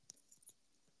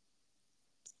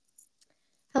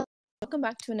welcome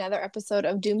back to another episode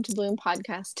of Doom to Bloom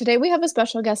podcast. Today we have a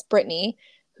special guest, Brittany,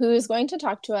 who is going to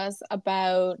talk to us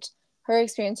about her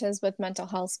experiences with mental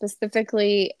health,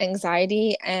 specifically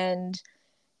anxiety, and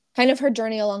kind of her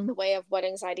journey along the way of what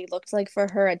anxiety looked like for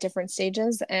her at different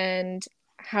stages and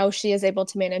how she is able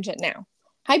to manage it now.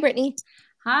 Hi, Brittany.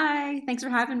 Hi, thanks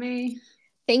for having me.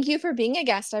 Thank you for being a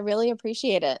guest. I really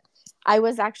appreciate it. I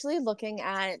was actually looking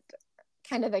at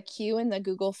kind of the queue in the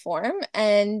Google form,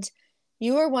 and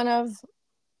you were one of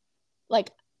like,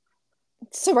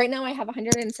 so right now I have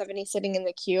 170 sitting in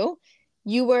the queue.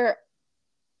 You were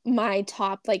my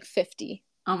top 50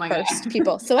 Oh my God. first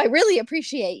people. So I really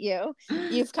appreciate you.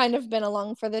 You've kind of been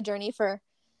along for the journey for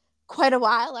quite a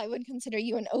while. I would consider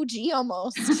you an OG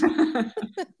almost.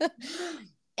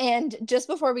 And just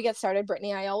before we get started,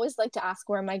 Brittany, I always like to ask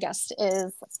where my guest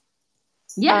is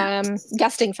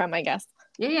guesting from, I guess.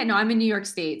 Yeah. No, I'm in New York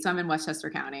State, so I'm in Westchester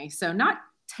County. So not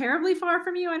terribly far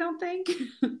from you, I don't think.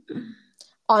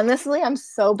 Honestly, I'm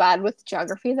so bad with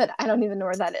geography that I don't even know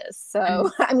where that is.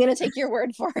 So I'm going to take your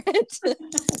word for it.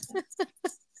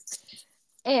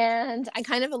 And I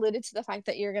kind of alluded to the fact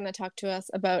that you're going to talk to us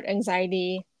about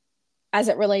anxiety as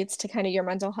it relates to kind of your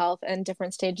mental health and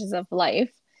different stages of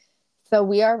life. So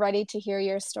we are ready to hear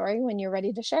your story when you're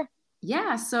ready to share.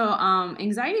 Yeah. So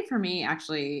anxiety for me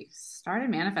actually started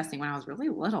manifesting when I was really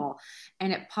little,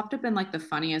 and it popped up in like the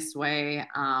funniest way.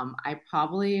 I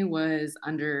probably was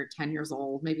under 10 years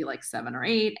old, maybe like 7 or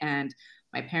 8, and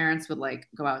my parents would like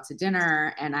go out to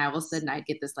dinner, and I all of a sudden I'd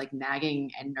get this like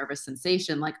nagging and nervous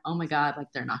sensation, like, oh my God,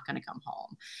 like they're not going to come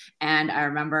home. And I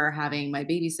remember having my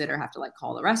babysitter have to like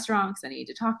call the restaurant because I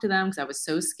needed to talk to them because I was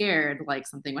so scared like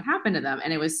something would happen to them.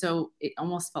 And it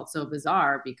almost felt so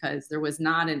bizarre because there was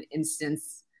not an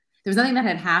instance, there was nothing that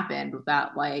had happened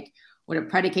that like would have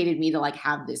predicated me to like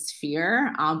have this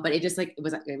fear. But it just like it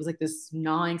was like this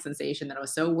gnawing sensation that I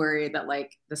was so worried that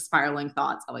like the spiraling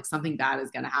thoughts of like something bad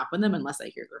is going to happen to them unless I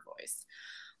hear their voice.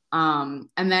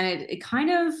 And then it kind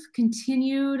of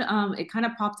continued. It kind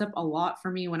of popped up a lot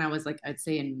for me when I was like, I'd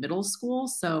say in middle school.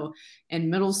 So in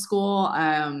middle school,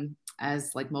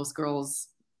 as like most girls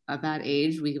of that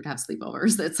age, we would have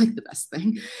sleepovers. That's like the best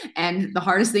thing. And the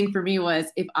hardest thing for me was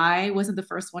if I wasn't the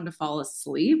first one to fall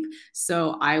asleep.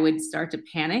 So I would start to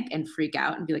panic and freak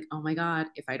out and be like, oh my God,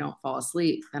 if I don't fall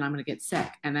asleep, then I'm going to get sick.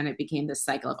 And then it became this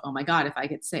cycle of, oh my God, if I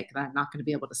get sick, then I'm not going to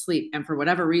be able to sleep. And for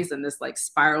whatever reason, this like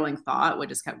spiraling thought would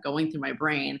just kept going through my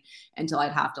brain until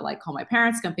I'd have to like call my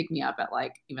parents to come pick me up at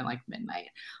like even like midnight,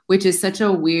 which is such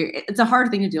a weird, it's a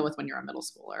hard thing to deal with when you're a middle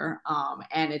schooler.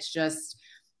 And it's just,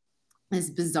 this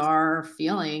bizarre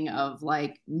feeling of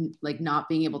like not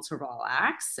being able to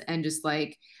relax and just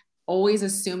like always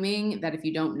assuming that if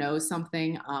you don't know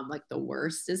something, like the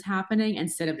worst is happening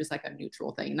instead of just like a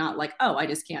neutral thing, not like, oh, I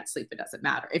just can't sleep, it doesn't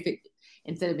matter. If it,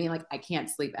 instead of being like I can't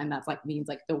sleep and that's like means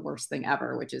like the worst thing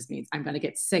ever, which is means I'm going to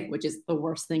get sick, which is the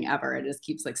worst thing ever. It just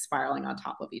keeps like spiraling on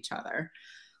top of each other.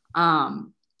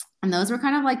 And those were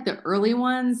kind of like the early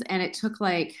ones, and it took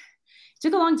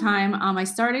a long time. I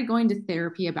started going to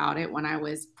therapy about it when I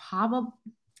was I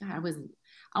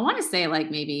want to say like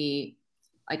maybe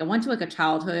like I went to like a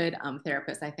childhood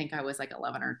therapist. I think I was like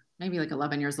 11 or maybe like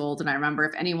 11 years old. And I remember,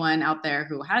 if anyone out there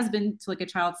who has been to like a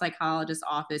child psychologist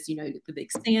office, you know, the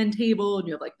big stand table and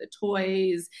you have like the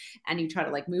toys and you try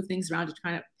to like move things around to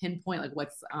kind of pinpoint like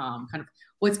what's kind of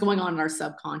what's going on in our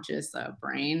subconscious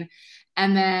brain.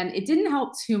 And then it didn't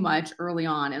help too much early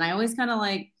on. And I always kind of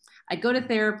like, I'd go to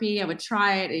therapy, I would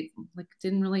try it. It like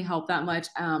didn't really help that much.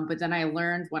 But then I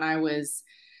learned when I was,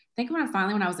 I think when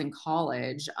I was in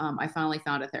college, I finally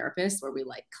found a therapist where we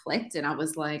like clicked, and I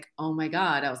was like, oh my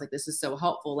God, I was like, this is so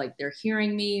helpful. Like they're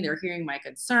hearing me, they're hearing my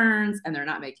concerns, and they're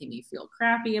not making me feel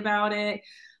crappy about it.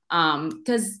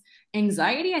 Because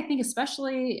anxiety, I think,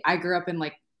 especially I grew up in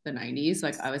like the 90s,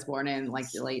 like I was born in like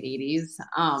the late 80s.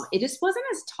 It just wasn't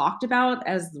as talked about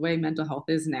as the way mental health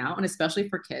is now, and especially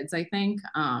for kids, I think.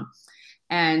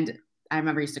 And I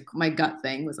remember my gut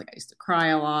thing was like I used to cry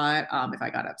a lot if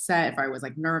I got upset, if I was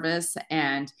like nervous,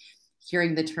 and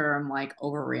hearing the term like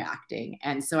overreacting.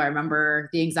 And so I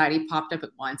remember the anxiety popped up at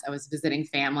once. I was visiting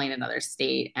family in another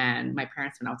state, and my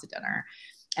parents went out to dinner.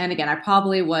 And again, I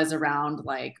probably was around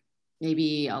like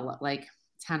maybe like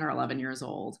 10 or 11 years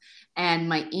old. And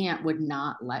my aunt would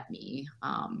not let me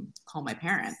call my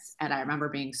parents. And I remember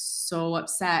being so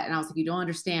upset. And I was like, you don't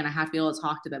understand. I have to be able to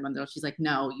talk to them. And she's like,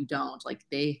 no, you don't. Like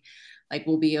they like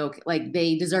will be okay. Like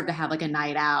they deserve to have like a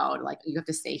night out. Like you have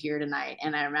to stay here tonight.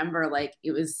 And I remember like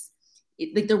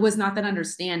like there was not that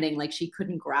understanding. Like she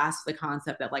couldn't grasp the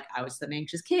concept that like I was an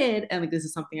anxious kid. And like this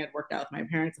is something I'd worked out with my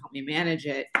parents to help me manage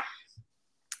it.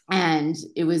 And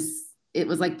it was it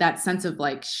was like that sense of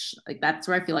like that's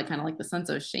where I feel like kind of like the sense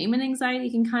of shame and anxiety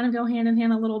can kind of go hand in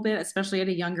hand a little bit, especially at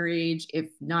a younger age, if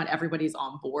not everybody's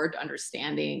on board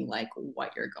understanding like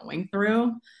what you're going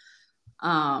through.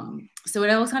 So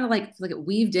it was kind of like it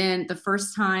weaved in. The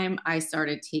first time I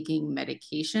started taking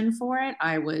medication for it,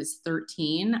 I was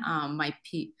 13. My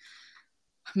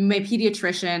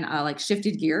pediatrician like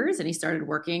shifted gears and he started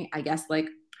working, I guess, like,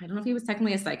 I don't know if he was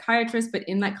technically a psychiatrist, but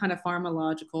in that kind of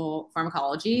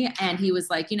pharmacology. And he was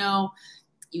like, you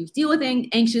deal with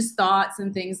anxious thoughts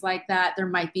and things like that. There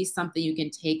might be something you can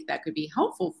take that could be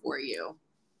helpful for you.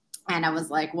 And I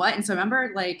was like, what? And so I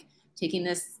remember like taking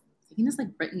this like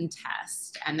written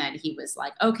test. And then he was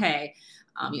like, okay,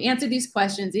 you answer these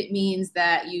questions. It means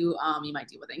that you might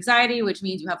deal with anxiety, which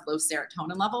means you have low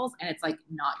serotonin levels, and it's like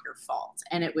not your fault.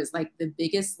 And it was like the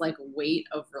biggest like weight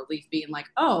of relief, being like,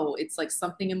 oh, it's like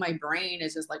something in my brain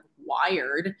is just like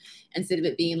wired, instead of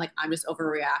it being like I'm just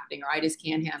overreacting or I just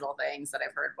can't handle things that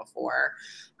I've heard before.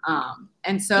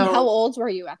 And how old were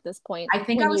you at this point? I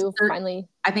think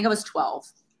I think I was 12.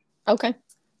 Okay.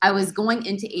 I was going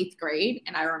into 8th grade,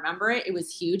 and I remember it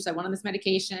was huge. So I went on this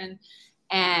medication,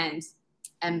 and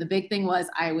the big thing was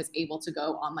I was able to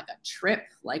go on like a trip,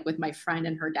 like with my friend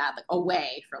and her dad, like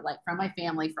away for like from my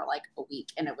family for like a week.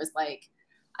 And it was like,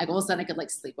 all of a sudden I could like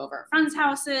sleep over at friends'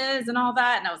 houses and all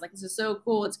that. And I was like, this is so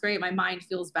cool. It's great. My mind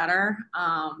feels better.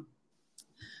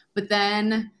 But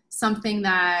then something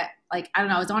that like, I don't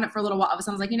know, I was on it for a little while. I was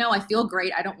like, I feel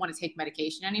great. I don't want to take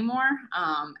medication anymore.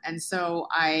 And so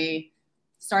I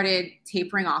started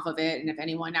tapering off of it. And if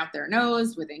anyone out there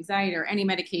knows, with anxiety or any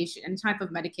medication, any type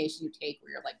of medication you take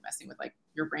where you're like messing with like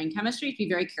your brain chemistry, be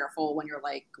very careful when you're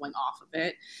like going off of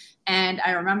it. And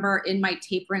I remember in my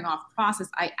tapering off process,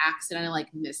 I accidentally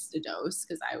like missed a dose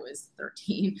because I was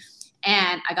 13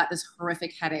 and I got this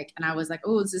horrific headache. And I was like,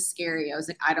 oh, this is scary. I was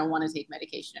like, I don't want to take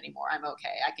medication anymore. I'm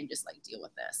okay. I can just like deal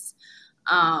with this.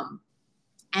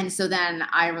 And so then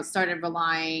I started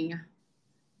relying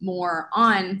more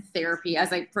on therapy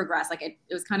as I progressed. Like it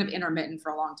was kind of intermittent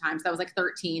for a long time. So I was like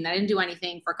 13. I didn't do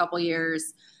anything for a couple of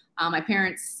years. My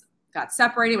parents got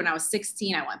separated when I was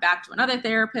 16. I went back to another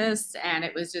therapist, and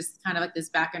it was just kind of like this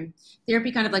back and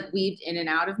therapy kind of like weaved in and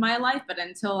out of my life. But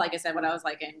until, like I said, when I was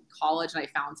like in college and I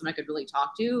found someone I could really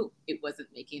talk to, it wasn't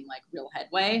making like real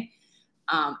headway.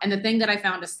 And the thing that I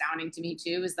found astounding to me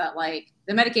too is that like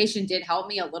the medication did help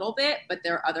me a little bit, but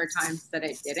there are other times that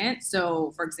it didn't.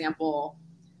 So for example,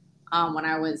 when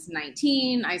I was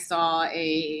 19, I saw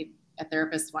a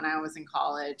therapist when I was in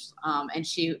college, and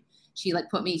she like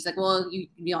put me, she's like, well, you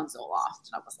can be on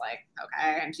Zoloft. And I was like,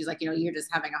 okay. And she's like, you're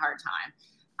just having a hard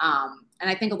time. And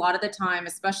I think a lot of the time,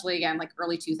 especially again, like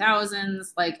early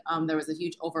 2000s, like there was a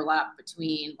huge overlap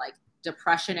between like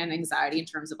depression and anxiety in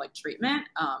terms of like treatment,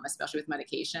 especially with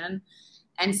medication.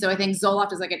 And so I think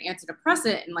Zoloft is like an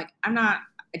antidepressant, and like I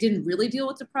didn't really deal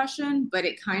with depression, but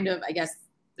it kind of, I guess,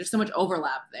 there's so much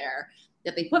overlap there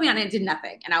that they put me on and it did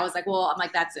nothing. And I was like, well, I'm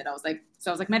like, that's it. I was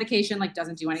like, medication like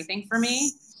doesn't do anything for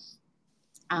me.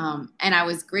 And I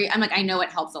was great. I'm like, I know it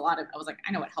helps a lot of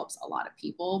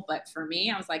people, but for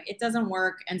me, I was like, it doesn't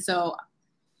work. And so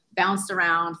bounced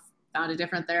around, found a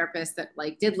different therapist that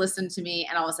like did listen to me.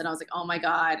 And all of a sudden I was like, oh my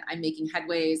God, I'm making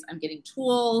headways. I'm getting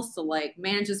tools to like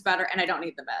manage this better, and I don't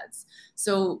need the meds.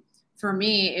 So for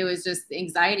me, it was just the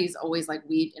anxiety is always like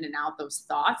weaved in and out, those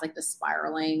thoughts, like the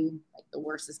spiraling, like the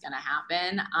worst is going to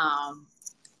happen.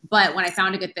 But when I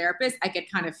found a good therapist, I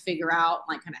could kind of figure out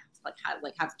like kind of like how to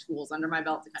like have tools under my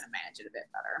belt to kind of manage it a bit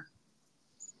better.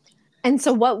 And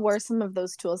so what were some of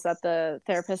those tools that the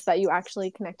therapist that you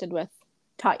actually connected with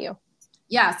taught you?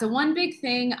 Yeah. So one big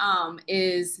thing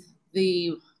is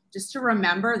just to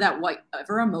remember that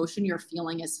whatever emotion you're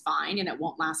feeling is fine and it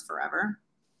won't last forever.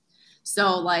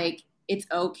 So like, it's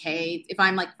okay if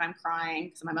I'm crying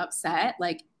because I'm upset,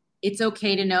 like it's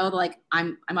okay to know like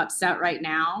I'm upset right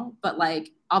now, but like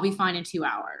I'll be fine in 2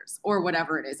 hours or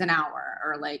whatever it is, an hour,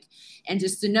 or like, and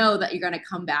just to know that you're going to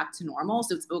come back to normal.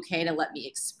 So it's okay to let me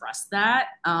express that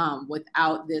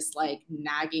without this like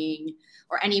nagging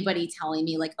or anybody telling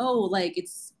me like, oh, like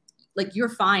it's like, you're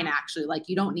fine. Actually, like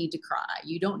you don't need to cry.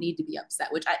 You don't need to be upset,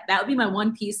 that would be my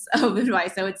one piece of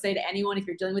advice I would say to anyone. If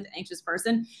you're dealing with an anxious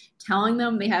person, telling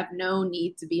them they have no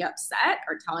need to be upset,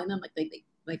 or telling them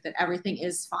like that everything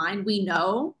is fine. We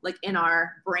know like in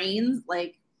our brains,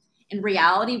 like in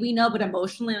reality, we know, but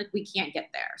emotionally, like we can't get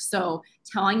there. So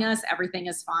telling us everything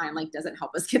is fine, like doesn't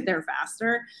help us get there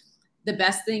faster. The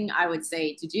best thing I would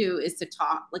say to do is to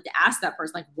talk, like to ask that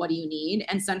person, like, what do you need?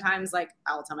 And sometimes like,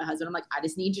 I'll tell my husband, I'm like, I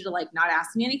just need you to like, not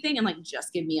ask me anything and like,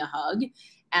 just give me a hug.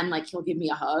 And like, he'll give me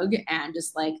a hug and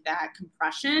just like that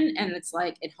compression. And it's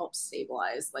like, it helps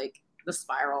stabilize like the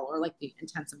spiral or like the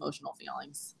intense emotional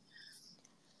feelings.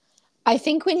 I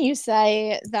think when you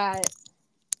say that,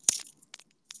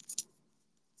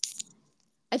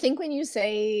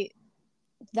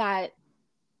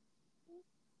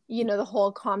 the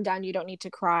whole calm down, you don't need to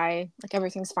cry, like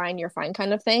everything's fine, you're fine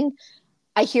kind of thing.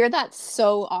 I hear that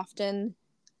so often,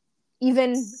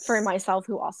 even for myself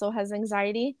who also has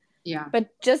anxiety. Yeah. But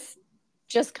just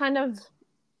kind of,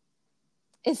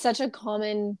 it's such a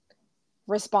common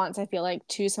response, I feel like,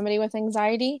 to somebody with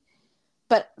anxiety.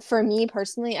 But for me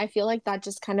personally, I feel like that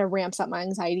just kind of ramps up my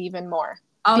anxiety even more.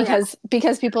 Oh,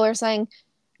 because people are saying,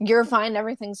 you're fine,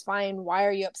 everything's fine, why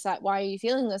are you upset, why are you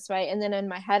feeling this way? And then in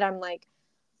my head I'm like,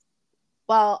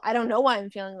 well, I don't know why I'm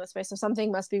feeling this way, so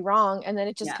something must be wrong. And then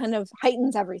it just kind of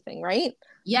heightens everything, right?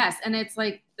 Yes. And it's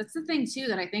like, that's the thing too,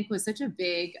 that I think was such a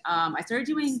big, I started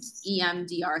doing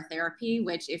EMDR therapy,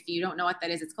 which if you don't know what that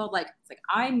is, it's called it's like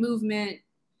eye movement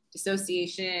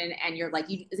dissociation, and you're like,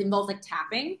 it involves like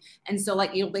tapping. And so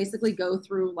like, you'll basically go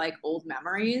through like old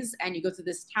memories, and you go through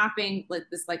this tapping,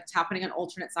 like tapping on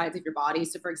alternate sides of your body.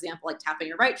 So for example, like tapping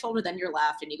your right shoulder, then your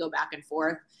left, and you go back and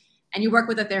forth. And you work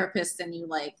with a therapist, and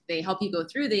they help you go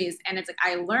through these. And it's like,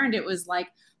 I learned it was like,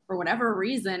 for whatever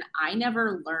reason, I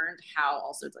never learned how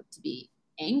also to be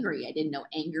angry. I didn't know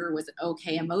anger was an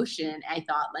okay emotion. I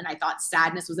thought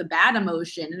sadness was a bad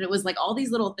emotion. And it was like all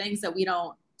these little things that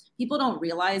people don't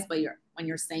realize, but when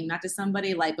you're saying that to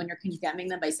somebody, like when you're condemning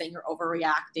them by saying you're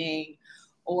overreacting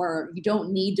or you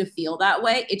don't need to feel that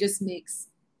way, it just makes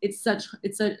it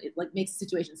makes the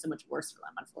situation so much worse for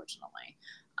them, unfortunately.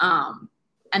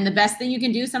 And the best thing you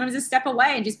can do sometimes is step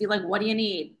away and just be like, what do you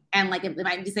need? And like, if they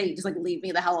might say, just like, leave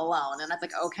me the hell alone. And that's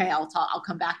like, okay, I'll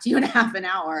come back to you in half an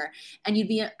hour. And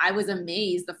I was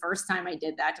amazed the first time I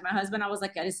did that to my husband. I was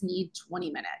like, I just need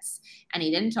 20 minutes. And he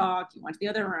didn't talk. He went to the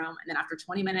other room. And then after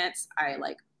 20 minutes, I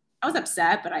was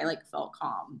upset, but I felt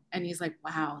calm. And he's like,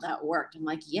 wow, that worked. I'm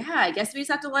like, yeah, I guess we just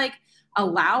have to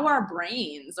allow our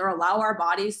brains or allow our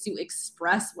bodies to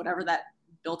express whatever that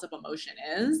built up emotion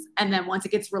is. And then once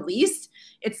it gets released,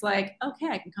 it's like, okay,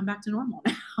 I can come back to normal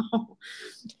now.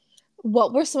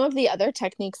 What were some of the other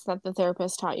techniques that the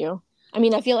therapist taught you? I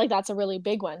mean, I feel like that's a really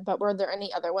big one, but were there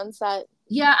any other ones that?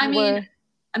 Yeah, I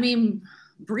mean,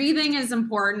 breathing is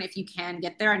important if you can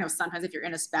get there. I know sometimes if you're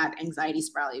in a bad anxiety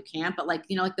spiral, you can't, but like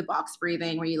the box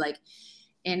breathing where you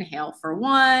inhale for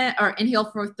 1 or inhale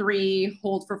for 3,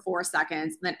 hold for 4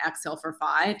 seconds, and then exhale for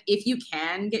 5. If you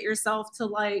can get yourself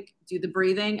to do the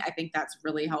breathing, I think that's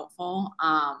really helpful.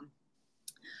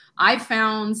 I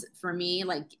found for me,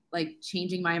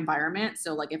 changing my environment.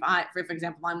 So if for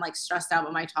example, I'm stressed out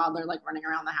with my toddler, running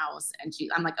around the house, and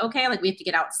I'm like, okay, we have to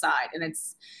get outside, and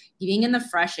it's being in the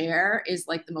fresh air is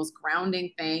the most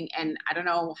grounding thing. And I don't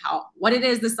know what it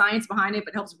is, the science behind it,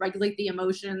 but it helps regulate the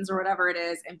emotions or whatever it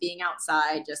is. And being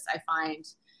outside I find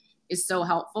is so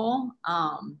helpful.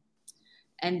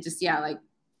 And just, yeah,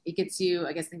 it gets you,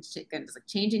 I guess, just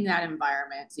changing that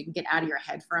environment so you can get out of your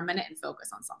head for a minute and focus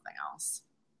on something else.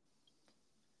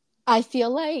 I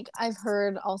feel like I've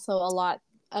heard also a lot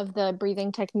of the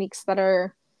breathing techniques that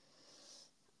are,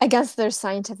 I guess there's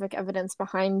scientific evidence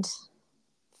behind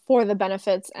for the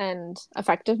benefits and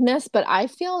effectiveness, but I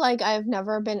feel like I've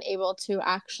never been able to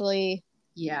actually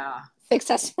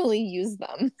successfully use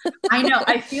them. I know.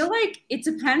 I feel like it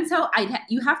depends how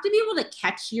you have to be able to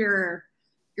catch your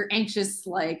anxious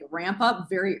ramp up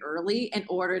very early in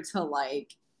order to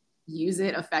use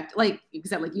it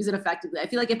use it effectively. I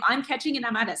feel like if I'm catching it,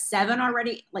 I'm at a 7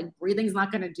 already, breathing's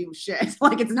not going to do shit. It's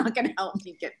not going to help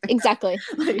me get there. Exactly.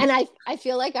 And I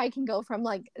feel like I can go from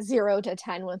 0 to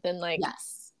 10 within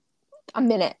a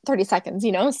minute, 30 seconds,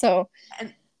 so.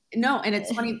 And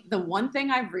it's funny. The one thing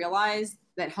I've realized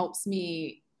that helps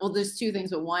me, well, there's 2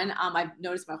 things, but one, I've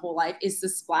noticed my whole life is the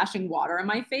splashing water in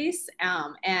my face.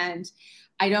 And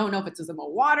I don't know if it's a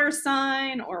water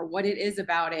sign or what it is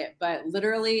about it, but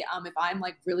literally, if I'm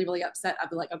really, really upset, I'll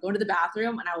be I'll go to the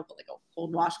bathroom and I will put a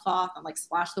cold washcloth and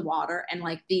splash the water. And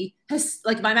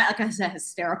if I'm at I said,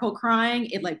 hysterical crying,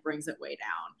 it brings it way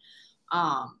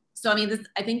down. So, I mean,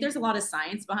 I think there's a lot of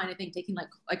science behind, I think, taking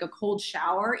a cold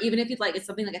shower, even if it's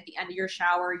something at the end of your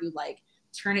shower, you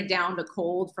turn it down to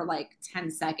cold for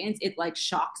 10 seconds. It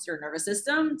shocks your nervous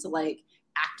system to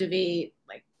activate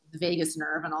the vagus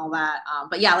nerve and all that.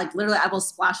 But yeah, literally I will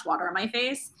splash water on my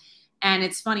face. And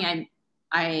it's funny.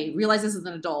 I realized this as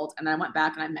an adult, and then I went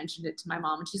back and I mentioned it to my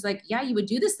mom, and she's like, yeah, you would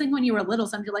do this thing when you were little.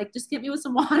 So I'm just just get me with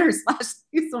some water, splash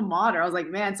me some water. I was like,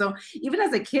 man. So even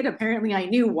as a kid, apparently I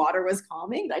knew water was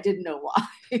calming. I didn't know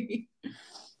why.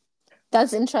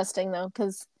 That's interesting though,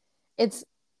 because it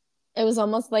was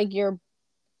almost like you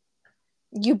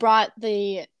brought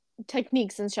the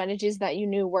techniques and strategies that you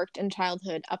knew worked in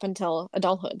childhood up until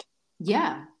adulthood.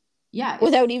 Yeah. Yeah.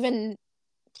 Without even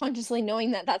consciously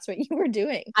knowing that that's what you were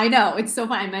doing. I know. It's so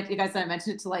funny. I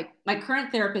mentioned it to like my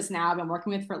current therapist now I've been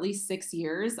working with for at least 6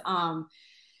 years.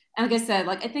 And like I said,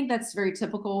 like I think that's very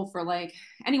typical for like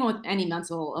anyone with any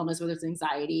mental illness, whether it's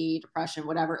anxiety, depression,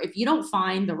 whatever. If you don't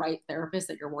find the right therapist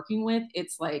that you're working with,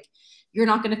 it's like you're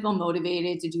not going to feel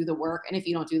motivated to do the work. And if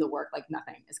you don't do the work, like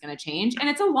nothing is going to change. And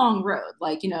it's a long road.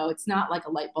 Like, it's not like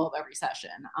a light bulb every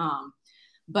session.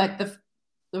 But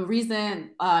the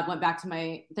reason I went back to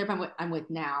my therapist I'm with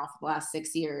now for the last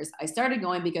 6 years, I started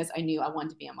going because I knew I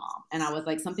wanted to be a mom. And I was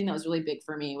like, something that was really big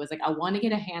for me was like, I want to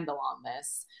get a handle on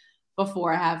this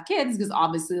before I have kids, because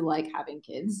obviously like having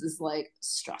kids is like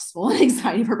stressful and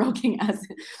anxiety provoking as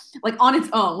like on its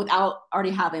own without already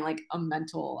having like a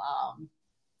mental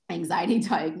anxiety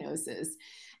diagnosis.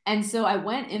 And so I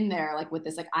went in there like with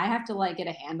this, like I have to like get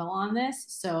a handle on this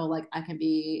so like I can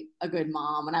be a good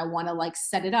mom, and I want to like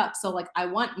set it up. So like I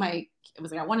wanted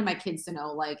my kids to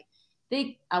know like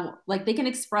they can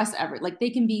express like they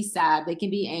can be sad, they can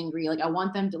be angry. Like I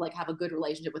want them to like have a good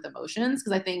relationship with emotions,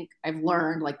 because I think I've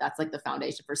learned like that's like the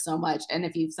foundation for so much. And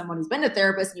if you've someone who's been a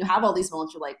therapist and you have all these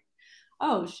moments, you're like,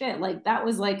 oh shit, like that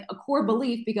was like a core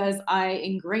belief because I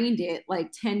ingrained it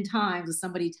like 10 times with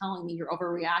somebody telling me you're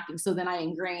overreacting. So then I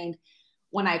ingrained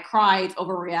when I cry, it's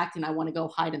overreacting. I want to go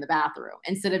hide in the bathroom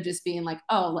instead of just being like,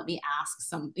 oh, let me ask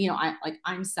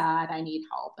I'm sad, I need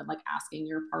help, and like asking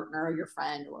your partner or your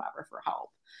friend or whatever for help.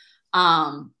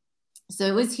 So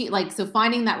it was so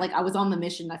finding that like I was on the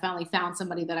mission. I finally found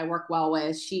somebody that I work well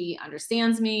with. She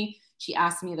understands me. She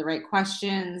asked me the right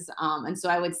questions. And so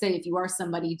I would say if you are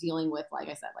somebody dealing with, like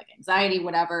I said, like anxiety,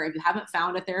 whatever, if you haven't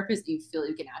found a therapist you feel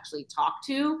you can actually talk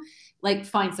to, like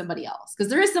find somebody else.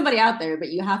 Because there is somebody out there, but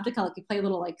you have to kind of like play a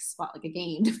little like spot, like a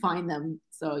game to find them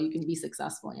so you can be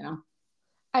successful,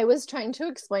 I was trying to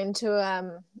explain to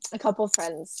a couple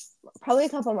friends probably a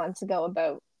couple months ago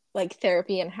about like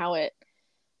therapy and how it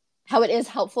is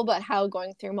helpful, but how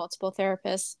going through multiple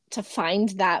therapists to find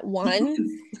that one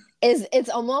it's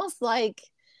almost like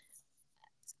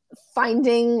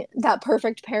finding that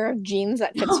perfect pair of jeans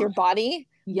that fits your body.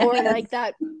 Yes.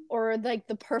 or like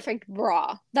the perfect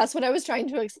bra. That's what I was trying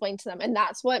to explain to them, and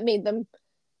that's what made them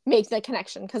make the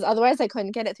connection, because otherwise I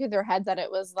couldn't get it through their head that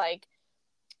it was like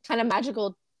kind of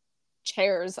magical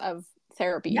chairs of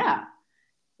therapy. Yeah.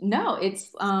 No,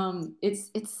 it's and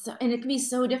it can be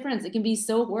so different. It can be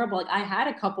so horrible. Like I had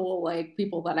a couple like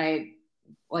people that I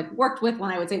like worked with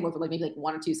when I would say worked for like maybe like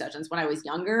 1 or 2 sessions when I was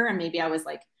younger, and maybe I was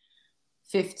like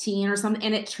 15 or something,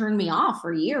 and it turned me off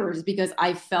for years because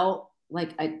I felt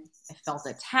like I felt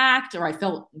attacked or I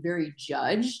felt very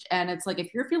judged. And it's like,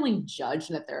 if you're feeling judged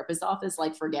in a therapist's office,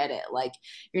 like forget it. Like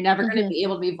you're never going to be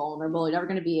able to be vulnerable. You're never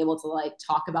going to be able to like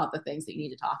talk about the things that you need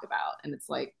to talk about. And it's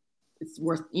like, it's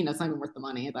worth, it's not even worth the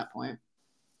money at that point.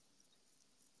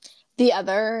 The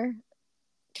other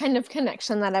kind of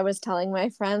connection that I was telling my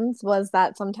friends was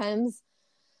that sometimes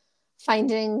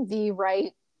finding the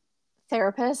right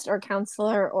therapist or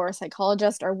counselor or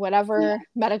psychologist or whatever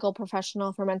medical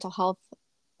professional for mental health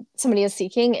somebody is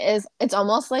seeking it's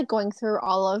almost like going through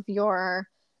all of your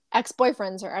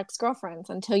ex-boyfriends or ex-girlfriends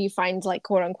until you find like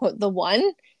quote unquote the one.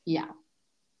 Yeah.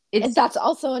 That's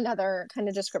also another kind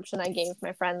of description I gave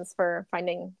my friends for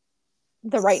finding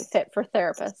the right fit for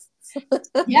therapists.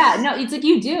 Yeah, no, it's like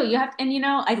you have, and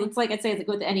it's like I'd say, it's like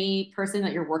with any person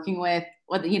that you're working with,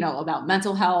 whether, about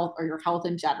mental health or your health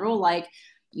in general, like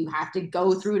you have to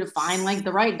go through to find like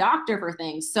the right doctor for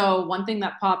things. So one thing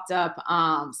that popped up,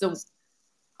 so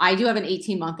I do have an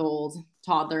 18-month-old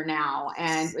toddler now.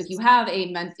 And if you have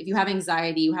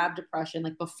anxiety, you have depression,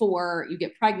 like before you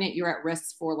get pregnant, you're at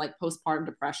risk for like postpartum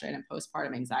depression and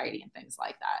postpartum anxiety and things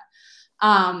like that.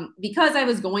 Because I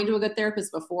was going to a good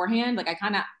therapist beforehand, like I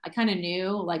kind of knew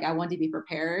like I wanted to be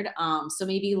prepared. So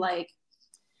maybe like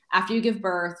after you give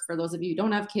birth, for those of you who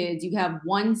don't have kids, you have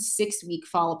 1 6-week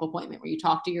follow-up appointment where you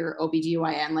talk to your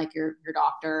OBGYN, like your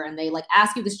doctor, and they like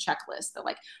ask you this checklist. They're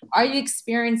like, are you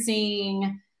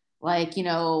experiencing like,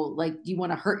 like, do you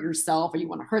want to hurt yourself or you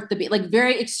want to hurt the baby? Like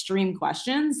very extreme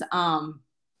questions.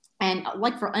 And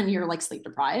you're like sleep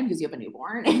deprived because you have a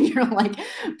newborn and you're like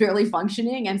barely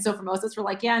functioning. And so for most of us, we're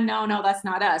like, yeah, no, that's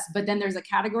not us. But then there's a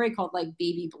category called like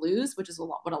baby blues, which is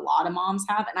what a lot of moms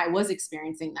have. And I was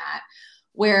experiencing that,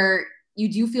 where you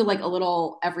do feel like a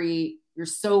little you're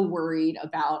so worried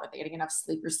about, are they getting enough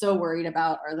sleep? You're so worried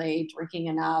about, are they drinking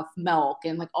enough milk?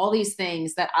 And like all these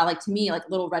things that to me, like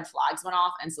little red flags went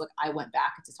off. And so like I went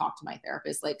back to talk to my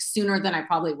therapist like sooner than I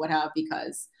probably would have,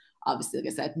 because obviously,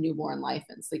 like I said, newborn life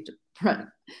and sleep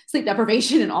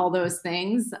deprivation and all those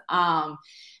things.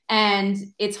 And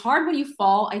it's hard when you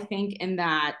fall, I think, in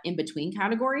that in between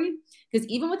category. Because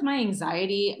even with my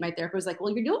anxiety, my therapist was like,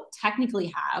 well, you don't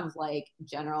technically have like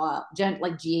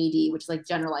like GAD, which is like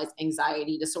generalized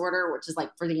anxiety disorder, which is like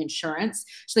for the insurance.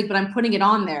 She's like, but I'm putting it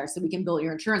on there so we can bill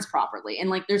your insurance properly. And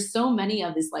like, there's so many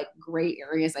of these like gray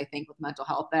areas, I think, with mental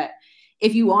health that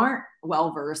if you aren't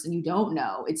well versed and you don't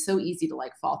know, it's so easy to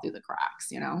like fall through the cracks,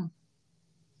 you know?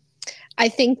 I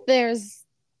think there's,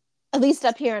 at least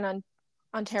up here in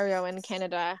Ontario and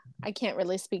Canada, I can't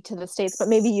really speak to the States, but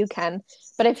maybe you can.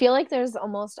 But I feel like there's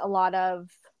almost a lot of,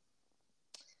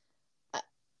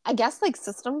 I guess, like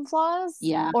system flaws.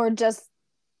 Yeah. Or just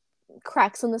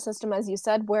cracks in the system, as you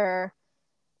said, where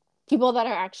people that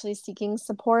are actually seeking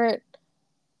support,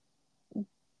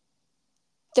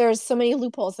 there's so many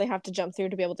loopholes they have to jump through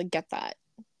to be able to get that.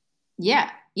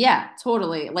 Yeah, yeah,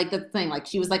 totally. Like the thing, like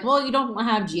she was like, well, you don't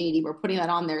have GAD. We're putting that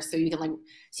on there so you can like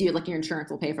see like your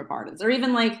insurance will pay for part of this. Or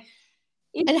even like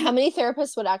and how many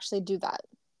therapists would actually do that?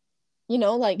 You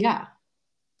know, like yeah.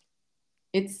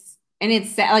 It's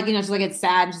sad, like, you know, she's like, it's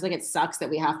sad. She's like, it sucks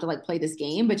that we have to like play this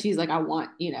game, but she's like, I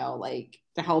want, you know, like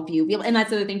to help you be able, and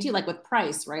that's the other thing too, like with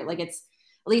price, right? Like it's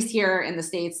at least here in the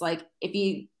States, like if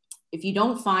you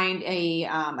don't find a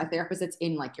therapist that's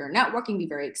in like your network, can be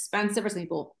very expensive, or some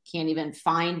people can't even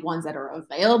find ones that are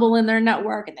available in their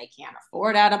network and they can't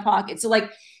afford out of pocket. So like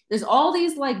there's all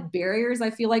these like barriers, I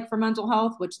feel like, for mental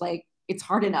health, which like it's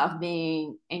hard enough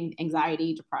being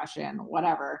anxiety, depression,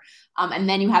 whatever. And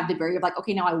then you have the barrier of like,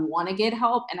 okay, now I want to get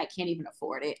help and I can't even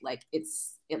afford it. Like it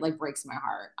like breaks my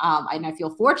heart. And I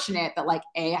feel fortunate that like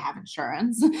A, I have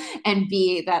insurance, and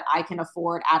B, that I can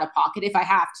afford out of pocket if I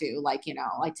have to, like, you know,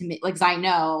 like to me, like, cause I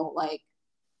know like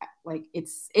it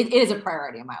is a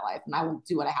priority in my life and I will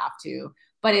do what I have to,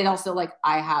 but it also like,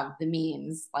 I have the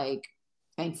means, like,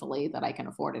 thankfully, that I can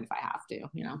afford it if I have to,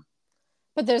 you know?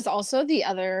 but there's also the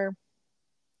other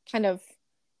kind of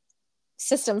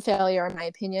system failure, in my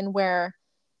opinion, where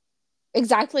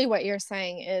exactly what you're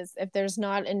saying is if there's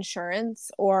not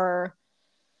insurance or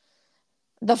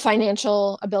the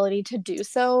financial ability to do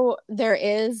so, there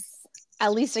is,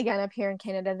 at least again up here in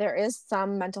Canada, there is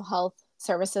some mental health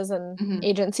services and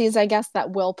agencies, I guess,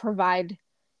 that will provide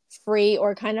free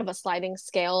or kind of a sliding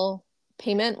scale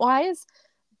payment wise.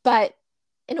 But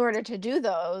in order to do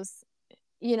those,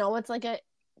 you know, it's like a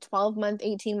 12-month,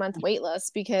 18-month wait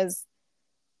list, because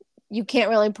you can't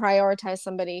really prioritize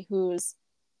somebody who's,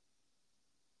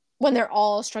 when they're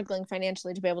all struggling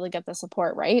financially, to be able to get the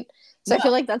support, right? So I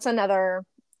feel like that's another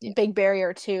big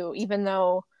barrier too, even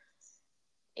though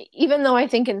I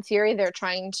think in theory they're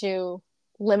trying to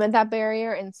limit that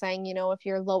barrier and saying, you know, if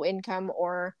you're low income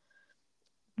or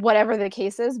whatever the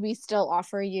case is, we still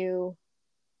offer you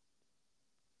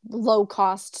low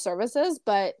cost services.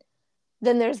 But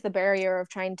then there's the barrier of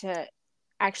trying to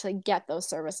actually get those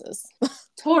services.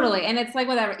 Totally. And it's like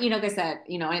whatever, you know, like I said,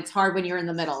 you know, and it's hard when you're in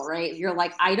the middle, right? You're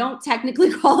like, I don't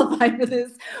technically qualify for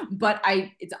this, but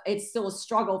it's still a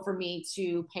struggle for me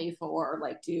to pay for,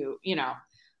 like, to, you know,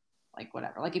 like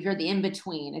whatever. Like if you're the in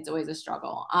between, it's always a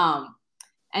struggle.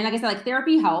 And like I said, like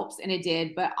therapy helps, and it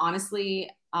did, but honestly,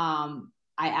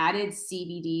 I added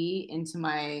CBD into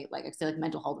my, like I said, like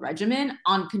mental health regimen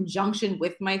on conjunction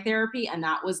with my therapy. And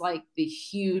that was like the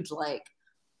huge, like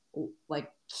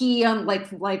key on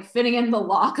like fitting in the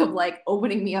lock of like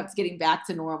opening me up to getting back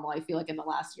to normal. I feel like in the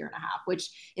last year and a half, which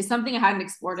is something I hadn't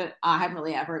explored. I hadn't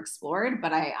really ever explored,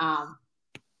 but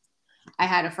I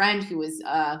had a friend who was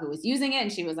using it,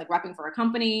 and she was like repping for a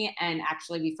company. And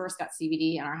actually, we first got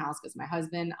CBD in our house because my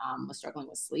husband was struggling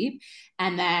with sleep.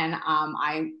 And then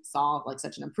I saw like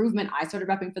such an improvement. I started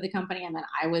repping for the company, and then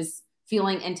I was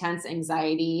feeling intense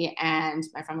anxiety. And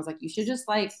my friend was like, you should just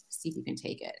like see if you can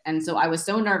take it. And so I was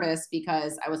so nervous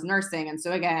because I was nursing. And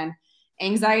so again,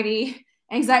 anxiety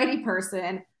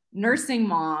person, nursing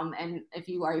mom. And if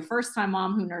you are a first time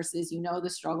mom who nurses, you know the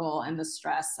struggle and the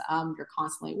stress. You're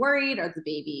constantly worried, are the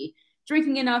baby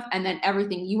drinking enough? And then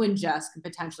everything you ingest can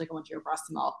potentially go into your breast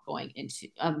milk going into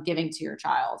giving to your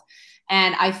child.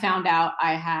 And I found out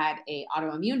I had a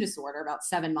autoimmune disorder about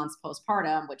 7 months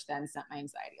postpartum, which then sent my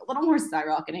anxiety a little more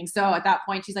skyrocketing. So at that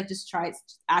point, she's like, just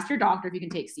ask your doctor if you can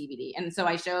take CBD. And so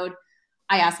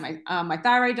I asked my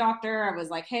thyroid doctor. I was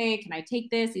like, hey, can I take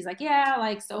this? He's like, yeah,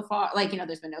 like so far, like, you know,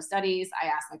 there's been no studies. I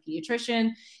asked my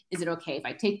pediatrician, is it okay if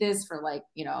I take this for like,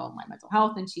 you know, my mental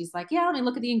health? And she's like, yeah, let me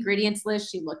look at the ingredients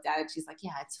list. She looked at it. She's like,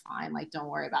 yeah, it's fine. Like, don't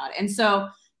worry about it. And so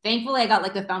thankfully I got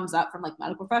like the thumbs up from like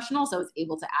medical professionals. So I was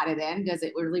able to add it in because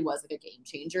it really was like a game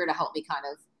changer to help me kind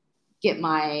of get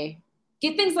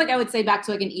things, like I would say, back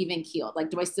to like an even keel. Like,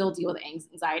 do I still deal with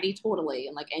anxiety? Totally.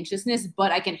 And like anxiousness,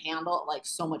 but I can handle it like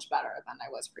so much better than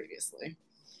I was previously.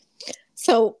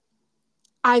 So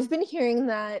I've been hearing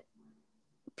that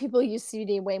people use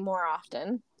CBD way more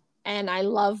often. And I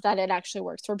love that it actually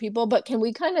works for people. But can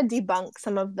we kind of debunk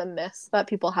some of the myths that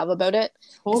people have about it?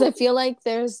 Because I feel like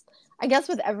there's, I guess,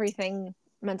 with everything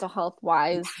mental health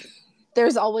wise,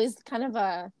 there's always kind of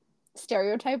a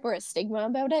stereotype or a stigma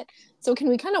about it. So can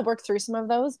we kind of work through some of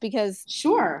those? Because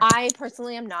Sure. I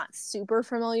personally am not super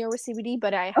familiar with CBD,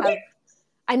 but I have,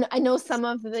 I know some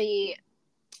of the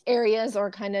areas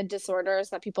or kind of disorders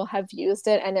that people have used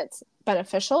it and it's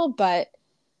beneficial, but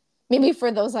maybe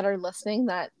for those that are listening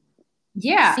that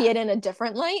see it in a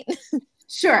different light.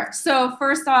 Sure. So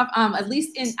first off, at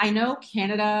least I know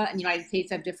Canada and the United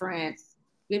States have different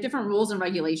rules and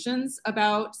regulations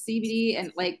about CBD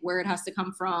and like where it has to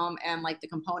come from and like the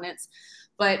components.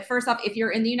 But first off, if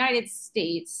you're in the United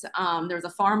States, there was a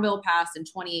farm bill passed in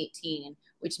 2018,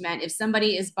 which meant if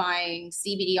somebody is buying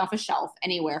CBD off a shelf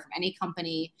anywhere from any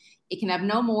company, it can have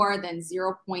no more than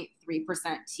 0.3%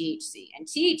 THC. And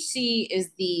THC is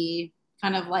the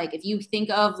kind of like, if you think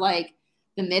of like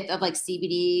the myth of like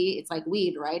CBD, it's like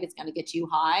weed, right? It's going to get you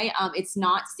high. It's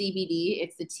not CBD,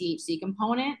 it's the THC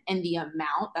component, and the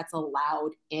amount that's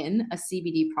allowed in a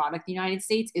CBD product in the United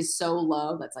States is so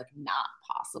low that's like not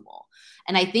possible.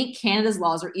 And I think Canada's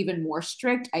laws are even more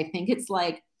strict. I think it's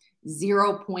like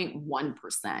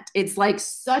 0.1%. It's like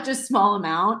such a small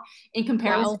amount in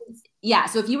comparison. Wow. Yeah.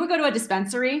 So if you were to go to a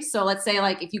dispensary, so let's say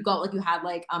like if you go, like you had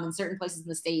like in certain places in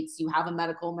the States, you have a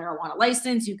medical marijuana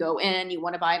license, you go in, you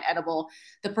want to buy an edible,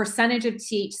 the percentage of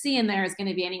THC in there is going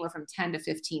to be anywhere from 10 to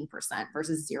 15%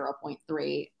 versus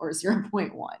 0.3 or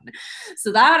 0.1.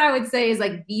 So that I would say is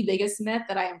like the biggest myth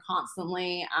that I am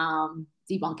constantly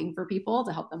debunking for people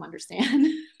to help them understand.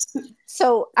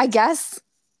 So I guess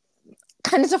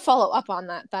kind of to follow up on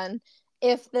that then,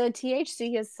 if the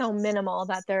THC is so minimal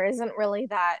that there isn't really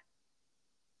that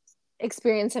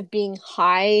experience of being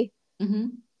high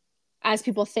as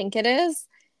people think it is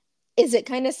it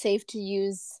kind of safe to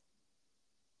use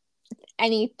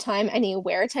anytime,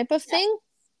 anywhere type of thing?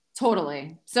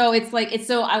 Totally. So it's like,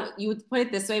 you would put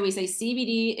it this way. We say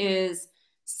CBD is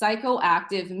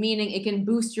psychoactive, meaning it can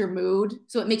boost your mood.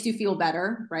 So it makes you feel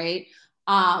better, right?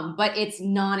 But it's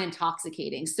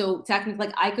non-intoxicating. So technically,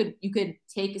 like you could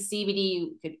take a CBD,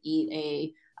 you could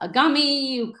eat a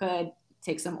gummy, you could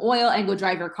take some oil and go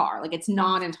drive your car. Like it's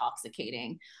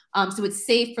non-intoxicating. So it's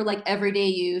safe for like everyday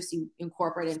use. You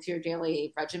incorporate it into your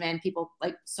daily regimen. People,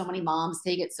 like so many moms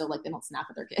take it so like they don't snap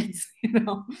at their kids, you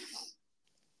know?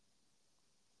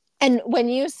 And when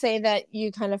you say that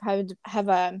you kind of have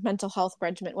a mental health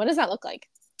regimen, what does that look like?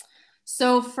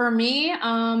 So for me,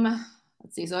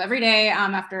 let's see. So every day,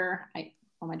 after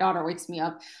my daughter wakes me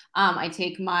up, I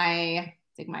take my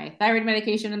thyroid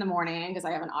medication in the morning because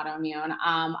I have an autoimmune.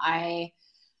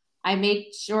 I make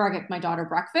sure I get my daughter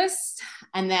breakfast,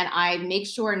 and then I make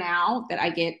sure now that I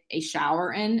get a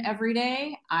shower in every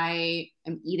day. I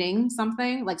am eating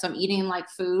something, like, so I'm eating like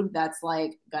food that's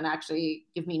like gonna actually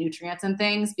give me nutrients and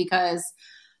things, because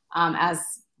as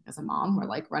a mom, we're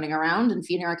like running around and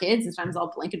feeding our kids, and sometimes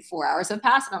I'll blink and 4 hours have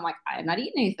passed and I'm like, I'm not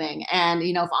eating anything. And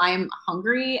you know, if I'm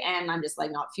hungry and I'm just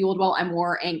like not fueled well, I'm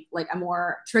more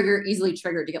easily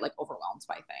triggered to get like overwhelmed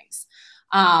by things.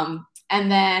 And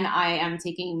then I am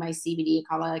taking my CBD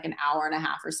probably like an hour and a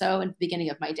half or so in the beginning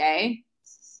of my day.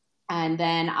 And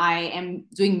then I am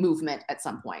doing movement at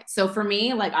some point. So for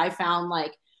me, like I found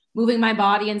like moving my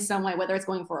body in some way, whether it's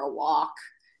going for a walk,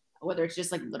 whether it's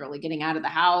just like literally getting out of the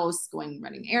house, going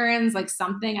running errands, like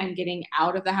something, I'm getting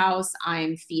out of the house,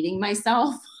 I'm feeding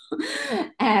myself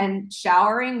and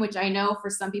showering, which I know for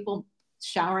some people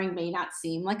showering may not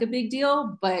seem like a big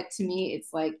deal, but to me it's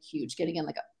like huge. Getting in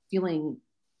like a feeling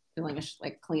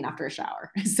like clean after a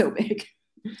shower is so big.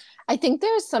 I think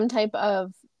there's some type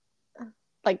of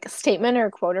like statement or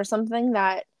quote or something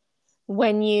that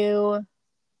when you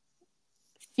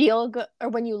feel good, or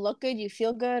when you look good, you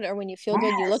feel good, or when you feel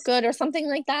good, you look good, or something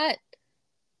like that.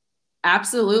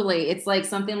 Absolutely. It's like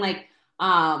something like,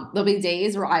 there'll be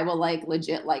days where I will like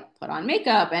legit like put on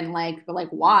makeup and like, but like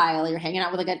why? Like you're hanging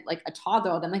out with like a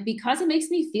toddler. Then like, because it makes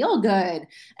me feel good.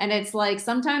 And it's like,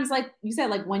 sometimes like you said,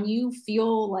 like when you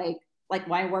feel like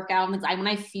when I work out and when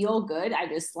I feel good, I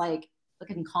just like I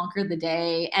can conquer the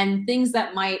day, and things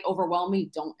that might overwhelm me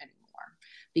don't anymore,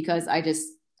 because I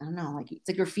don't know, like it's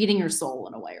like you're feeding your soul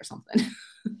in a way or something.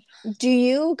 Do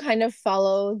you kind of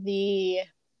follow this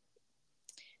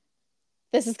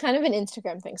is kind of an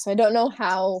Instagram thing, so I don't know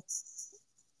how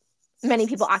many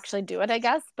people actually do it, I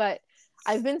guess, but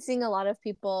I've been seeing a lot of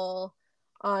people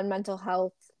on mental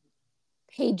health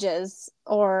pages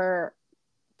or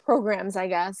programs, I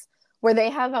guess, where they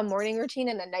have a morning routine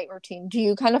and a night routine. Do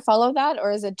you kind of follow that,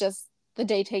 or is it just the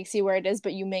day takes you where it is,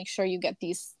 but you make sure you get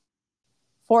these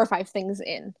 4 or 5 things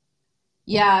in.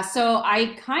 Yeah, so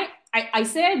I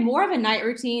say I'm more of a night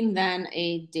routine than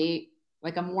a day,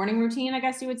 like a morning routine, I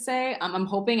guess you would say. I'm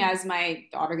hoping as my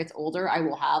daughter gets older, I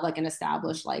will have like an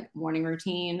established like morning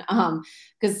routine.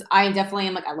 Because I definitely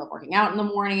am like I love working out in the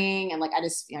morning and like I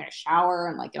just shower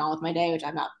and like get on with my day, which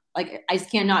I'm not like I just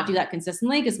cannot do that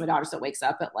consistently because my daughter still wakes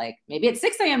up at like maybe it's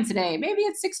 6 a.m. today, maybe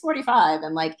it's 6:45.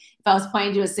 And like if I was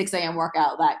planning to do a 6 a.m.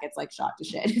 workout, that gets like shot to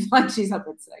shit if like she's up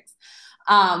at 6.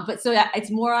 But so yeah,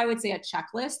 it's more, I would say, a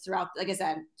checklist throughout, like I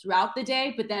said, throughout the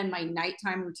day. But then my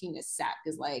nighttime routine is set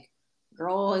because like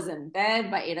girl is in bed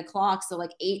by 8 o'clock. So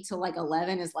like 8 to like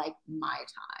 11 is like my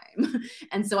time.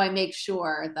 And so I make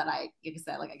sure that like I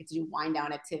said, like I get to do wind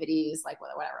down activities, like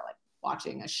whatever, like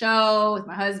watching a show with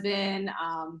my husband.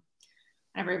 I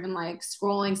never even like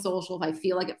scrolling social if I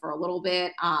feel like it for a little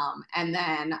bit. And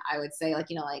then I would say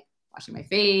like, like washing my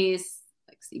face,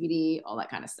 like CBD, all that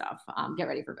kind of stuff. Get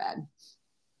ready for bed.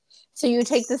 So you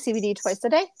take the CBD twice a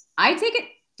day? I take it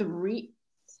three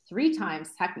times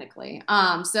technically.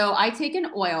 So I take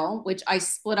an oil, which I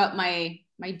split up my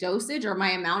dosage or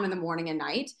my amount in the morning and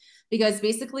night, because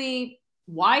basically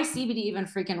why CBD even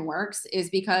freaking works is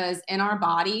because in our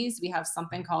bodies, we have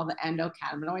something called the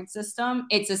endocannabinoid system.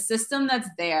 It's a system that's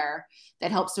there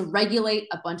that helps to regulate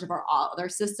a bunch of our other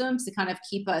systems to kind of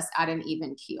keep us at an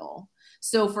even keel.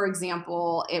 So for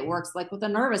example, it works like with the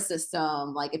nervous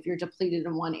system. Like if you're depleted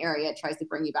in one area, it tries to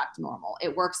bring you back to normal.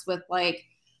 It works with like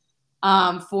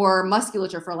for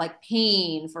musculature, for like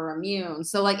pain, for immune.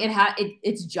 So like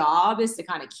its job is to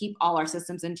kind of keep all our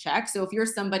systems in check. So if you're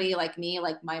somebody like me,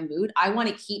 like my mood, I want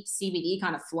to keep CBD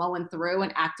kind of flowing through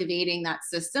and activating that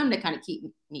system to kind of keep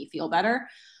me feel better.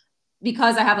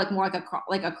 Because I have like more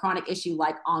like a chronic issue,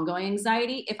 like ongoing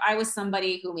anxiety. If I was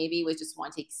somebody who maybe was just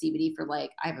want to take CBD for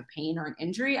like I have a pain or an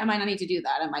injury, I might not need to do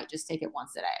that. I might just take it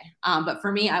once a day. But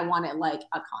for me, I want it like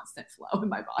a constant flow in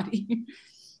my body.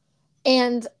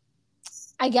 And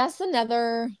I guess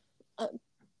another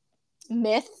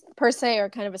myth per se, or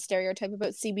kind of a stereotype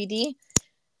about CBD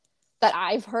that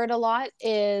I've heard a lot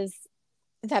is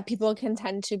that people can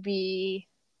tend to be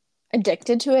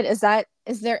addicted to it.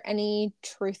 Is there any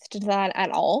truth to that at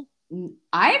all?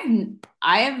 I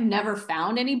have never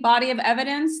found any body of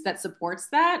evidence that supports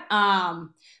that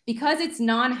because it's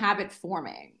non-habit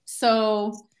forming.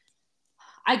 So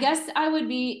I guess I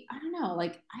don't know,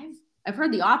 like I've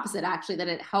heard the opposite actually, that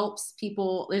it helps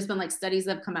people. There's been like studies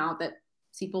that have come out that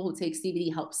people who take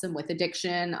CBD helps them with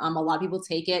addiction. A lot of people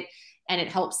take it and it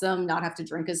helps them not have to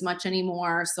drink as much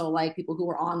anymore. So like people who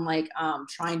are on like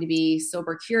trying to be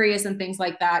sober curious and things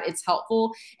like that, it's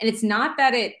helpful. And it's not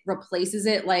that it replaces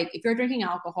it. Like if you're drinking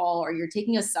alcohol or you're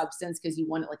taking a substance because you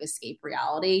want to like escape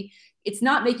reality, it's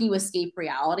not making you escape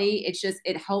reality. It's just,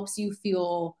 it helps you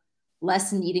feel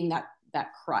less needing that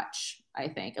crutch. I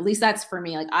think at least that's for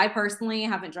me. Like I personally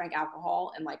haven't drank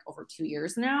alcohol in like over 2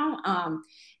 years now.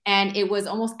 And it was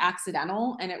almost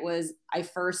accidental. And it was, I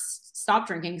first stopped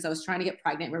drinking because I was trying to get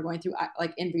pregnant. We were going through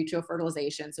like in vitro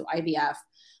fertilization. So IVF.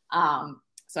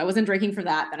 So I wasn't drinking for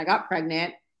that. Then I got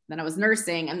pregnant, then I was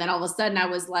nursing. And then all of a sudden I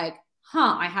was like,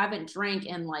 I haven't drank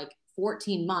in like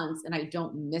 14 months and I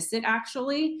don't miss it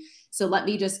actually. So let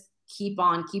me just keep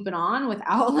on keeping on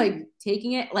without like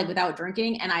taking it, like without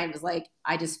drinking. And I was like,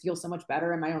 I just feel so much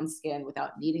better in my own skin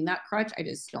without needing that crutch. I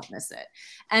just don't miss it.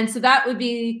 And so that would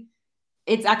be,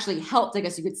 it's actually helped, I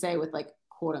guess you could say, with like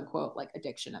quote unquote, like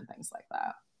addiction and things like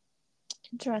that.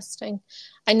 Interesting.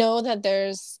 I know that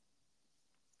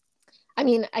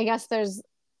I guess there's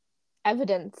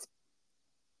evidence,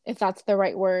 if that's the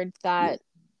right word, that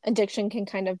addiction can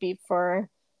kind of be for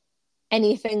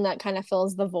anything that kind of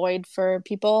fills the void for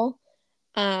people.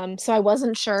 So I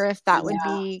wasn't sure if that would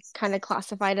be kind of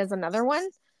classified as another one.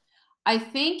 I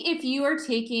think if you are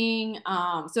taking,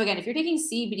 so again, if you're taking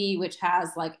CBD, which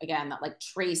has like, again, that like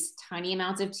trace tiny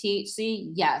amounts of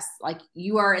THC, yes, like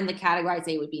you are in the category I'd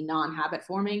say would be non-habit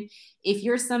forming. If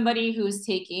you're somebody who's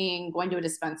going to a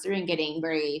dispensary and getting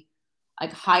very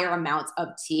like higher amounts of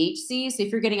THC, so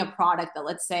if you're getting a product that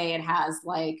let's say it has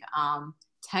like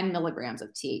 10 milligrams of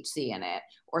THC in it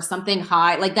or something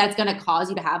high, like that's going to cause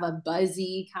you to have a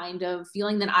buzzy kind of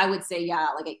feeling, then I would say, yeah,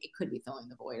 like it could be filling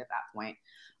the void at that point.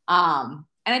 And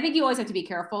I think you always have to be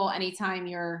careful anytime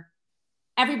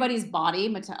everybody's body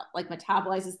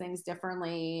metabolizes things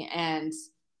differently and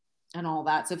all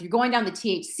that. So if you're going down the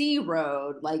THC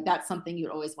road, like that's something you'd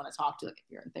always want to talk to, like if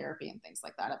you're in therapy and things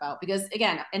like that about, because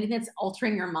again, anything that's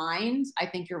altering your mind, I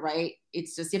think you're right.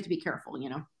 It's just, you have to be careful,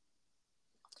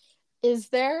 Is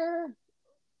there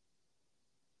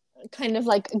kind of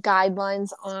like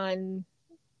guidelines on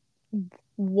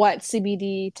what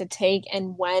CBD to take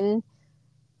and when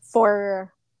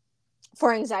for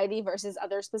anxiety versus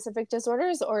other specific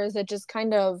disorders, or is it just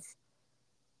kind of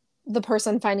the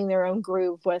person finding their own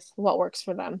groove with what works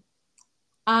for them?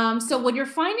 So when you're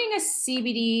finding a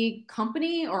CBD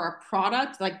company or a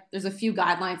product, like there's a few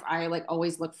guidelines I like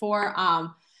always look for.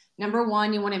 Number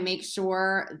one, you want to make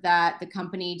sure that the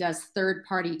company does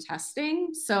third-party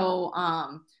testing. So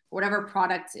whatever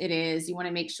product it is, you want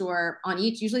to make sure on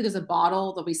each, usually there's a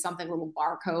bottle, there'll be something, a little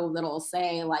barcode that'll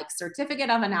say like certificate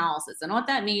of analysis. And what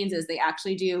that means is they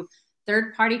actually do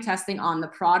third-party testing on the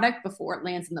product before it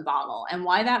lands in the bottle. And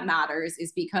why that matters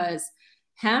is because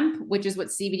hemp, which is what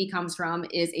CBD comes from,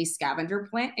 is a scavenger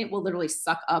plant. It will literally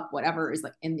suck up whatever is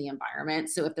like in the environment.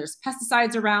 So if there's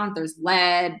pesticides around, there's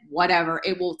lead, whatever,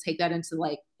 it will take that into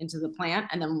the plant.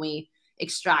 And then we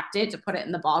extract it to put it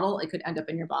in the bottle. It could end up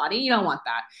in your body. You don't want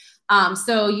that.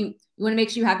 So you want to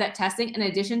make sure you have that testing. In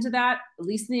addition to that, at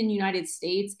least in the United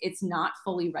States, it's not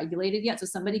fully regulated yet. So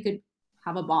somebody could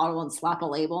have a bottle and slap a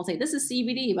label and say, this is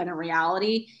CBD, but in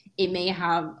reality, it may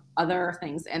have other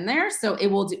things in there. So it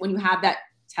will do, when you have that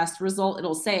test result,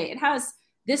 it'll say it has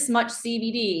this much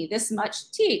CBD, this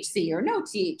much THC or no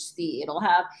THC. It'll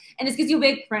have, and it gives you a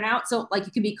big printout. So like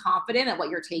you can be confident that what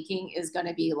you're taking is going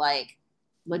to be like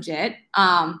legit.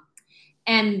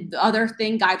 And the other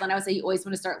thing, guideline, I would say you always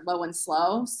want to start low and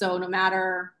slow. So no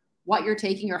matter what you're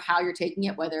taking or how you're taking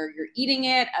it, whether you're eating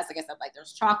it, as like I said, like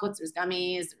there's chocolates, there's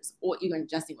gummies, there's you're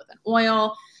ingesting with an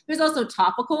oil. There's also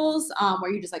topicals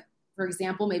where you just like, for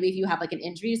example, maybe if you have like an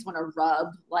injury, you just want to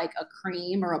rub like a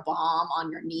cream or a balm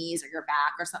on your knees or your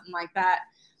back or something like that.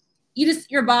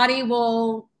 Your body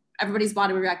will, everybody's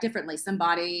body will react differently.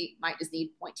 Somebody might just need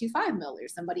 0.25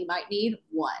 milliliters. Somebody might need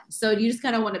 1. So you just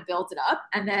kind of want to build it up,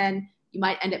 and then you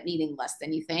might end up needing less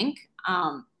than you think.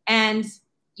 And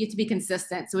you have to be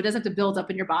consistent. So it does have to build up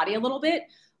in your body a little bit.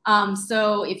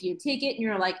 So if you take it and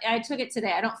you're like, I took it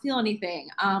today, I don't feel anything.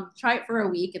 Try it for a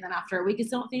week. And then after a week, you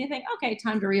still don't feel anything. Okay,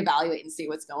 time to reevaluate and see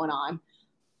what's going on.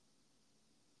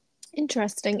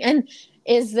 Interesting. And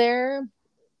is there,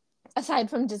 aside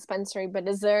from dispensary, but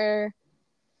is there,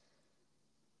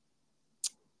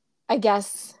 I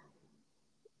guess,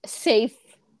 safe,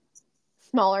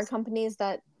 smaller companies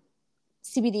that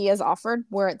CBD is offered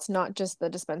where it's not just the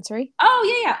dispensary?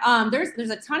 Oh yeah. There's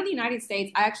a ton in the United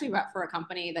States. I actually rep for a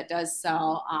company that does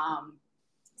sell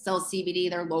CBD.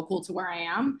 They're local to where I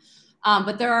am.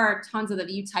 But there are tons of them.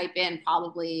 You type in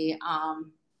probably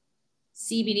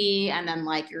CBD and then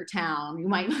like your town, you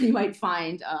might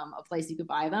find a place you could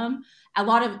buy them. A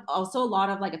lot of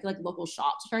like, I feel like local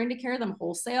shops trying to carry them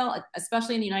wholesale,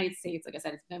 especially in the United States. Like I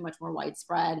said, it's been much more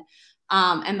widespread.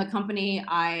 And the company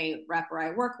I rep or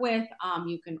I work with,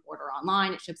 you can order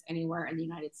online. It ships anywhere in the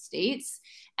United States.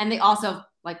 And they also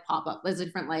like pop up. There's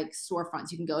different like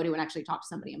storefronts you can go to and actually talk to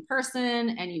somebody in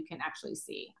person, and you can actually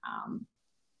see,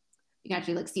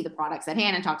 like see the products at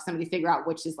hand and talk to somebody to figure out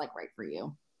which is like right for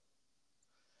you.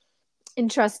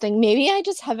 Interesting. Maybe I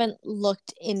just haven't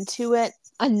looked into it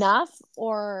enough,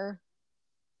 or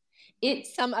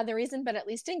it's some other reason, but at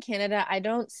least in Canada, I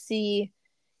don't see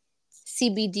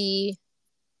CBD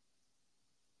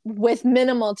with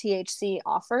minimal THC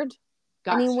offered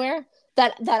anywhere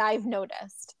that I've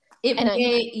noticed. It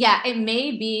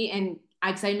may be. And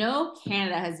I know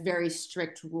Canada has very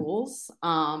strict rules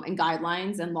and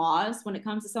guidelines and laws when it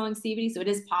comes to selling CBD. So it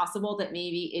is possible that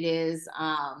maybe it is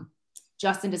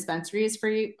just in dispensaries for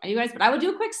you guys, but I would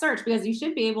do a quick search because you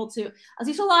should be able to. I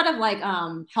see a lot of like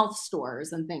health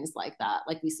stores and things like that.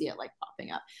 Like we see it like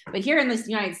popping up, but here in the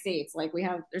United States, like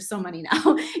there's so many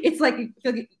now. It's like you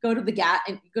go to a gas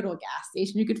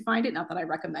station, you could find it. Not that I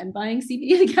recommend buying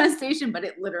CBD at a gas station, but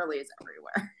it literally is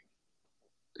everywhere.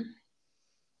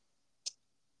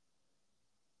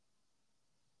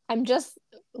 I'm just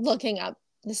looking up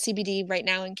the CBD right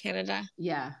now in Canada.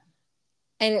 Yeah.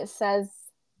 And it says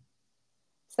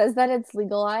that it's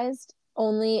legalized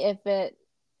only if it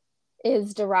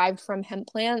is derived from hemp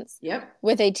plants. Yep.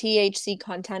 With a THC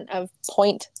content of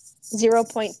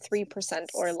 0.3%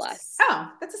 or less.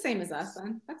 Oh, that's the same as us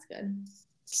then. That's good.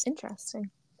 Interesting.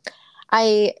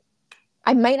 I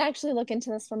might actually look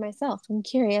into this for myself. I'm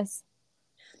curious.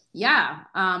 Yeah.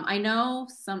 I know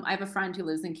I have a friend who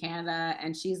lives in Canada,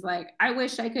 and she's like, I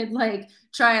wish I could like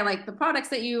try like the products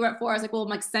that you rep for. I was like, well,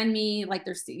 like send me like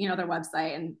their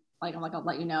website, and like, I'm like, I'll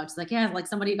let you know. She's like, yeah, like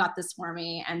somebody got this for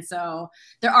me. And so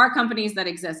there are companies that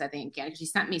exist, I think, in Canada. She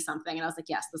sent me something and I was like,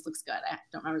 yes, this looks good. I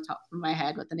don't remember the top of my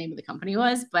head what the name of the company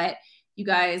was, but you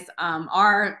guys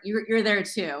you're there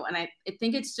too. And I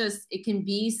think it can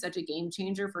be such a game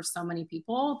changer for so many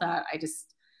people that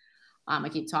I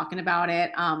keep talking about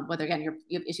it. Whether again,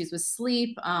 you have issues with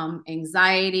sleep,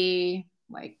 anxiety,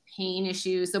 like pain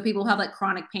issues. So people who have like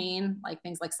chronic pain, like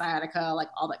things like sciatica, like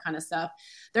all that kind of stuff.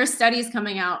 There's studies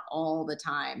coming out all the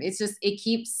time. It's just, it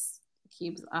keeps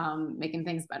making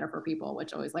things better for people,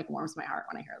 which always like warms my heart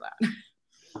when I hear that.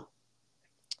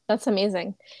 That's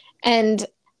amazing. And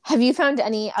have you found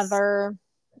any other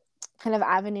kind of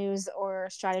avenues or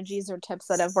strategies or tips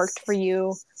that have worked for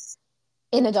you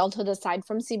in adulthood aside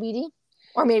from CBD,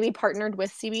 or maybe partnered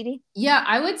with CBD? Yeah,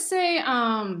 I would say,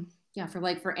 yeah,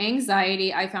 for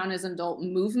anxiety, I found as an adult,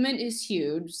 movement is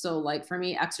huge. So like for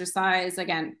me, exercise,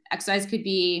 again, exercise could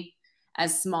be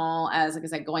as small as, like I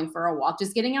said, going for a walk,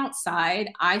 just getting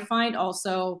outside. I find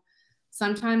also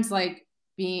sometimes like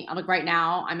being like right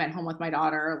now, I'm at home with my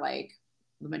daughter, like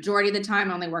the majority of the time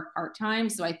I only work part-time.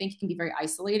 So I think it can be very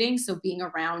isolating. So being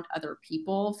around other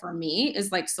people for me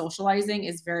is like socializing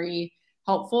is very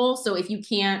helpful. So if you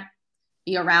can't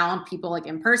be around people like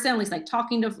in person, at least like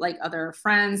talking to like other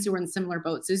friends who are in similar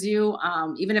boats as you,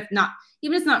 even if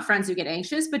it's not friends who get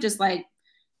anxious, but just like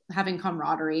having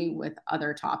camaraderie with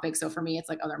other topics. So for me, it's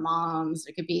like other moms.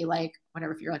 It could be like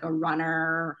whatever, if you're like a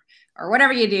runner or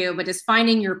whatever you do, but just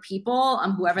finding your people,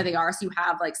 whoever they are, so you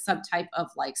have like some type of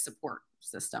like support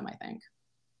system, I think.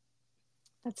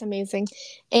 That's amazing.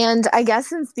 And I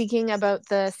guess in speaking about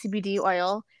the CBD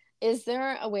oil, is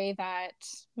there a way that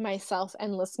myself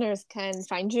and listeners can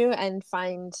find you and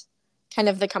find kind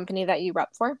of the company that you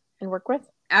rep for and work with?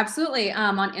 Absolutely.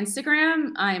 On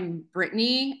Instagram, I'm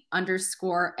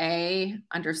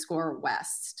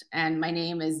Brittany_A_West. And my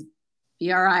name is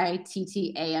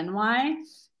Brittany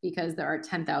because there are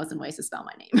 10,000 ways to spell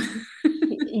my name.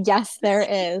 Yes, there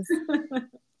is.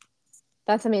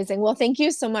 That's amazing. Well, thank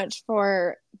you so much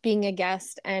for being a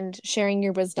guest and sharing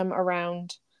your wisdom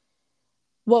around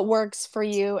what works for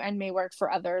you and may work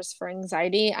for others for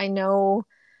anxiety. I know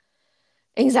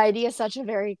anxiety is such a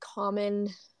very common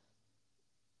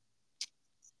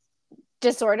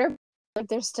disorder. Like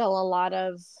there's still a lot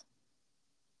of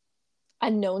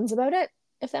unknowns about it,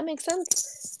 if that makes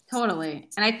sense. Totally.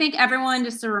 And I think everyone,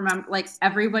 just to remember, like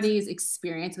everybody's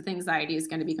experience with anxiety is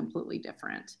going to be completely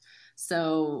different.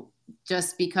 So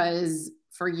just because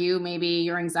for you, maybe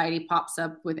your anxiety pops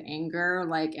up with anger,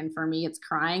 like, and for me, it's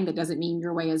crying, that doesn't mean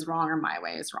your way is wrong or my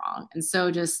way is wrong. And so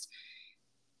just,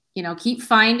 keep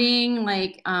finding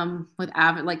like,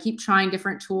 keep trying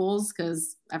different tools,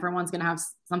 because everyone's going to have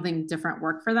something different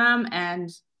work for them.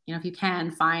 And if you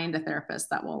can, find a therapist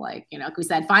that will like we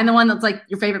said, find the one that's like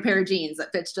your favorite pair of jeans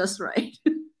that fits just right.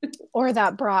 Or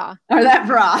that bra.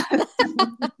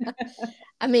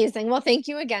 Amazing. Well, thank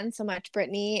you again so much,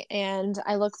 Brittany. And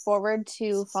I look forward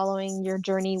to following your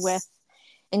journey with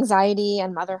anxiety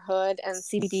and motherhood and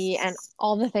CBD and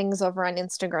all the things over on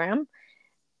Instagram.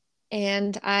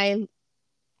 And I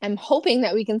am hoping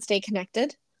that we can stay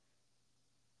connected.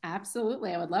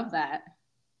 Absolutely. I would love that.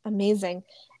 Amazing.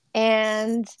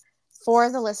 And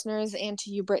for the listeners and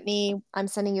to you, Brittany, I'm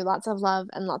sending you lots of love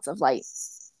and lots of light.